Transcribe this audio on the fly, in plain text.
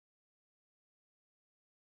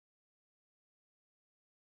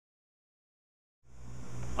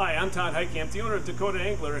I'm Todd Heitkamp, the owner of Dakota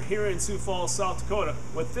Angler here in Sioux Falls, South Dakota,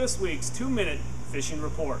 with this week's 2-minute fishing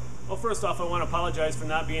report. Well, first off, I want to apologize for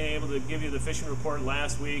not being able to give you the fishing report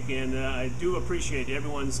last week, and I do appreciate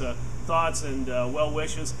everyone's thoughts and well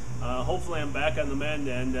wishes. Hopefully I'm back on the mend,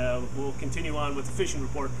 and we'll continue on with the fishing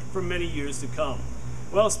report for many years to come.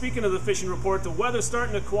 Well, speaking of the fishing report, the weather's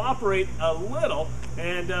starting to cooperate a little,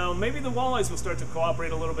 and maybe the walleyes will start to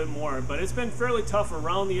cooperate a little bit more, but it's been fairly tough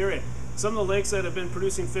around the area. Some of the lakes that have been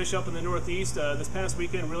producing fish up in the northeast this past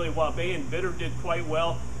weekend, really Waubay and Bitter did quite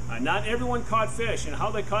well. Not everyone caught fish, and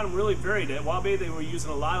how they caught them really varied. At Waubay, they were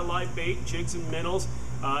using a lot of live bait, jigs and minnows.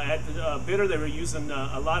 At Bitter, they were using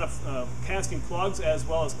a lot of casting plugs as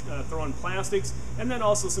well as throwing plastics, and then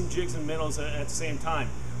also some jigs and minnows at the same time.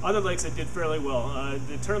 Other lakes that did fairly well,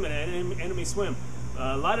 the tournament at Enemy Swim,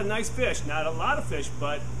 a lot of nice fish, not a lot of fish,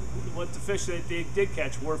 but what the fish that they did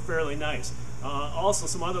catch were fairly nice. Also,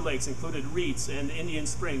 some other lakes included Reeds and Indian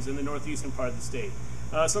Springs in the northeastern part of the state.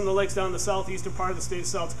 Some of the lakes down in the southeastern part of the state of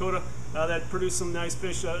South Dakota that produced some nice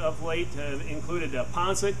fish of late included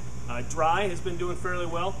Ponset. Dry has been doing fairly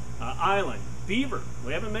well. Island, Beaver.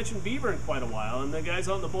 We haven't mentioned Beaver in quite a while, and the guys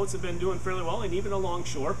out on the boats have been doing fairly well, and even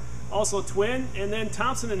alongshore. Also Twin, and then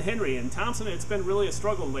Thompson and Henry. And Thompson, it's been really a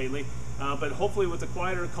struggle lately, but hopefully with the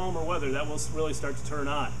quieter, calmer weather, that will really start to turn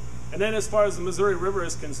on. And then as far as the Missouri River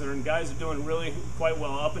is concerned, guys are doing really quite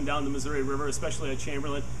well up and down the Missouri River, especially at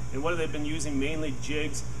Chamberlain. And what they've been using, mainly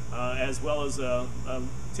jigs, as well as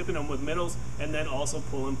tipping them with minnows, and then also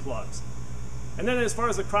pulling plugs. And then as far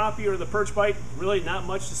as the crappie or the perch bite, really not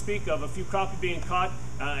much to speak of. A few crappie being caught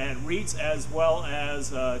at Reeds as well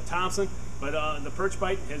as Thompson, but the perch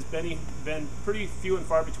bite has been pretty few and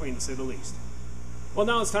far between, to say the least. Well,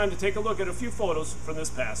 now it's time to take a look at a few photos from this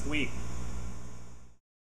past week.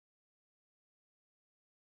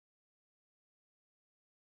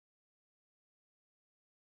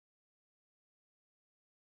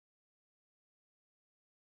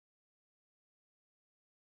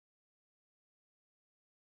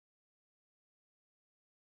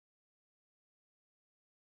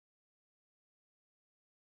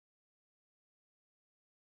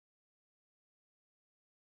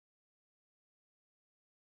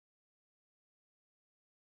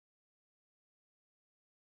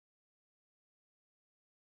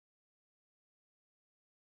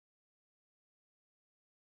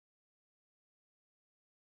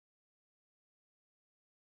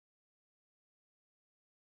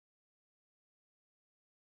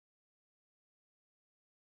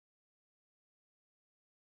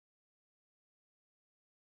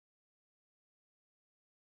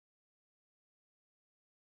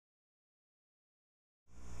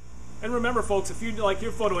 And remember, folks, if you'd like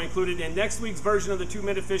your photo included in next week's version of the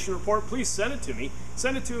 2-minute fishing report, please send it to me.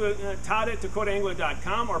 Send it to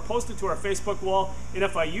todd@dakotaangler.com or post it to our Facebook wall. And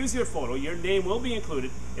if I use your photo, your name will be included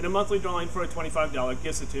in a monthly drawing for a $25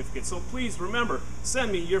 gift certificate. So please remember,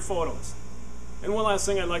 send me your photos. And one last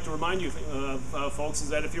thing I'd like to remind you folks is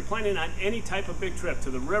that if you're planning on any type of big trip to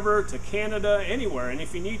the river, to Canada, anywhere, and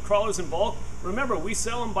if you need crawlers in bulk, remember we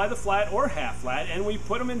sell them by the flat or half flat, and we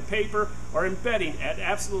put them in paper or in bedding at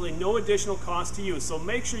absolutely no additional cost to you. So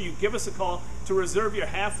make sure you give us a call to reserve your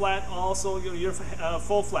half flat, also your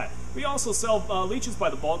full flat. We also sell leeches by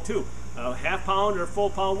the bulk too, half pound or full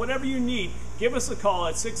pound, whatever you need. Give us a call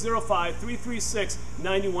at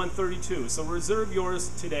 605-336-9132. So reserve yours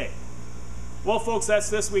today. Well, folks, that's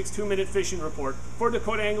this week's 2-minute fishing report. For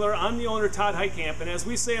Dakota Angler, I'm the owner, Todd Heitkamp, and as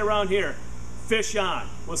we say around here, fish on.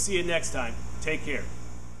 We'll see you next time. Take care.